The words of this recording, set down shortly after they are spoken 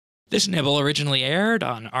This nibble originally aired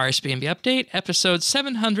on RSBANDB Update, episode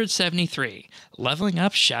 773, Leveling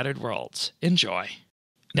Up Shattered Worlds. Enjoy.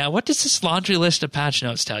 Now, what does this laundry list of patch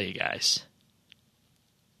notes tell you guys?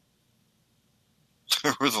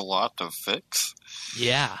 There was a lot to fix.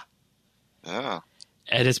 Yeah. Yeah.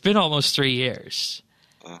 And it's been almost 3 years.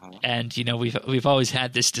 Uh-huh. And, you know, we've always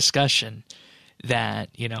had this discussion that,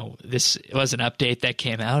 you know, this was an update that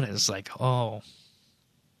came out and it's like, oh,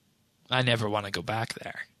 I never want to go back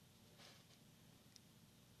there.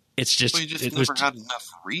 It's just... Well, you just never had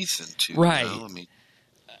enough reason to. Right. You know? I mean...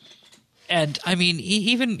 And, I mean,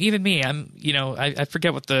 even me, I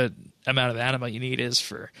forget what the amount of anima you need is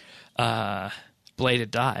for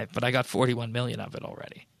Bladed Dive, but I got 41 million of it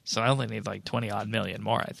already. So I only need like 20-odd million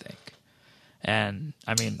more, I think. And,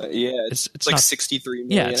 I mean... it's like not, 63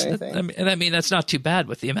 million, I think. I mean, that's not too bad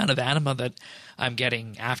with the amount of anima that I'm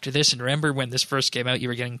getting after this. And remember, when this first came out, you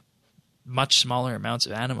were getting much smaller amounts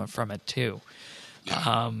of anima from it, too.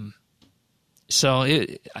 Yeah. So,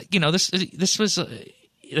 this was...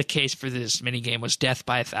 the case for this minigame was death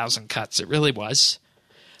by 1,000 cuts. It really was.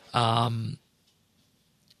 To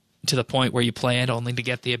the point where you play it only to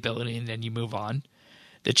get the ability and then you move on.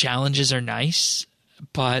 The challenges are nice,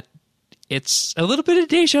 but it's a little bit of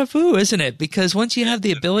deja vu, isn't it? Because once you have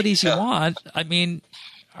the abilities you want, I mean,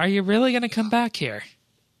 are you really going to come back here?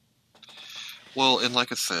 Well, and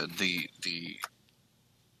like I said, the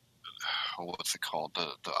what's it called?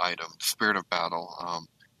 The item, Spirit of Battle,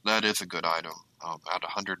 that is a good item. At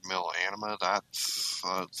 100 mil anima, that's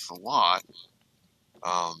a lot.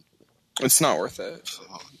 It's not worth it. So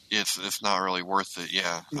it's not really worth it.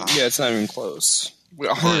 Yeah. Yeah, it's not even close.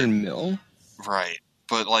 100 mil. Right,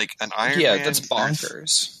 but like an Iron Man, yeah, that's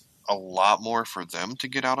bonkers. A lot more for them to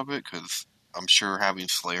get out of it because I'm sure having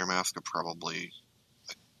Slayer Mask are probably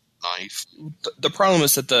nice. The problem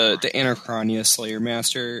is that the Anachronia Slayer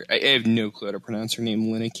Master, I have no clue how to pronounce her name.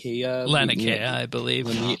 Laniakea, I believe.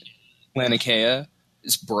 Laniakea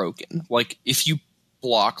is broken. Like, if you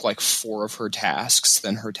block like 4 of her tasks,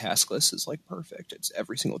 then her task list is like perfect. It's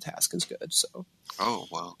every single task is good. So. Oh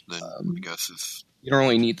well, then I guess it's. You don't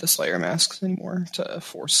really need the Slayer masks anymore to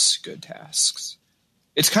force good tasks.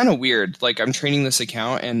 It's kind of weird. Like, I'm training this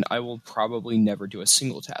account, and I will probably never do a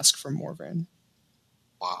single task from Morvan.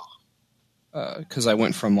 Wow. Because I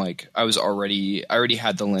went from like I already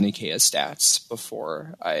had the Laniakea stats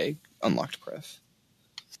before I unlocked Prif.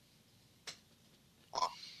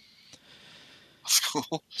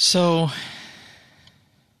 So,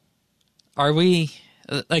 are we...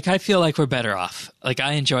 Like, I feel like we're better off. Like,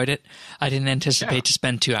 I enjoyed it. I didn't anticipate to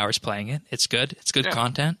spend 2 hours playing it. It's good. It's good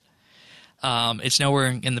content. It's nowhere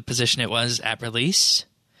in the position it was at release.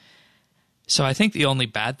 So I think the only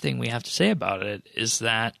bad thing we have to say about it is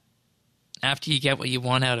that after you get what you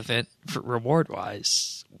want out of it,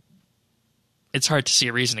 reward-wise, it's hard to see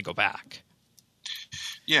a reason to go back.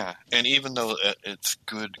 Yeah, and even though it's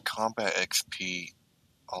good combat XP,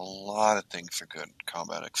 a lot of things are good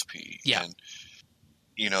combat XP. Yeah. And,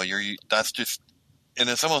 you know, that's just, and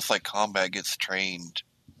it's almost like combat gets trained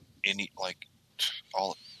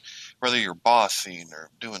whether you're bossing or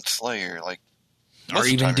doing Slayer, like, or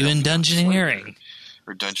even doing dungeoneering.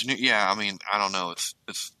 Or dungeoneering. Yeah, I mean, I don't know. It's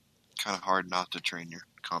kind of hard not to train your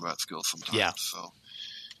combat skills sometimes. Yeah. So.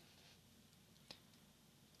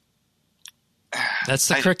 That's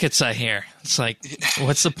the crickets I hear. It's like,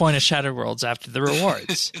 what's the point of Shattered Worlds after the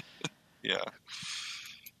rewards? Yeah.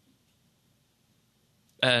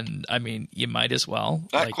 And, I mean, you might as well.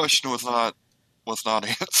 That question was not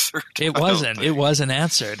answered. It wasn't. It wasn't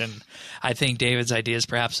answered. And I think David's idea is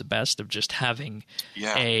perhaps the best of just having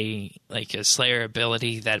a Slayer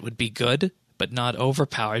ability that would be good, but not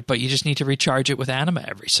overpowered. But you just need to recharge it with anima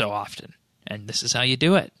every so often. And this is how you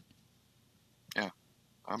do it. Yeah.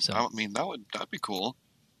 I mean, that'd be cool.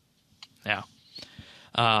 Yeah.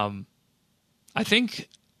 I think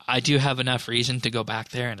I do have enough reason to go back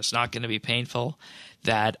there, and it's not going to be painful,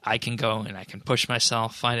 that I can go and I can push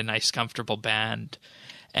myself, find a nice, comfortable band,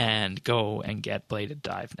 and go and get Bladed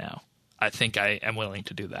Dive now. I think I am willing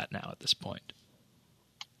to do that now at this point.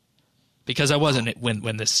 Because I wasn't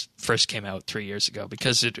when this first came out 3 years ago,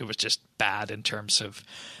 because it was just bad in terms of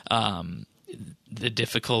the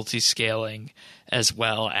difficulty scaling, as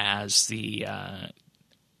well as the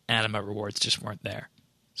anima rewards just weren't there.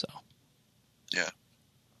 So, yeah.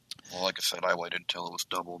 Well, like I said, I waited until it was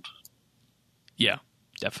doubled. Yeah,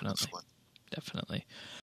 definitely.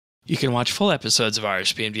 You can watch full episodes of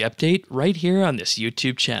RSBANDB Update right here on this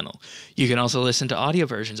YouTube channel. You can also listen to audio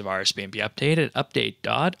versions of RSBANDB Update at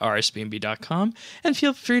update.rsbnb.com, and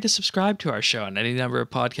feel free to subscribe to our show and any number of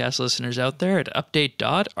podcast listeners out there at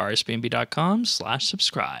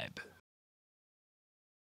update.rsbnb.com/subscribe.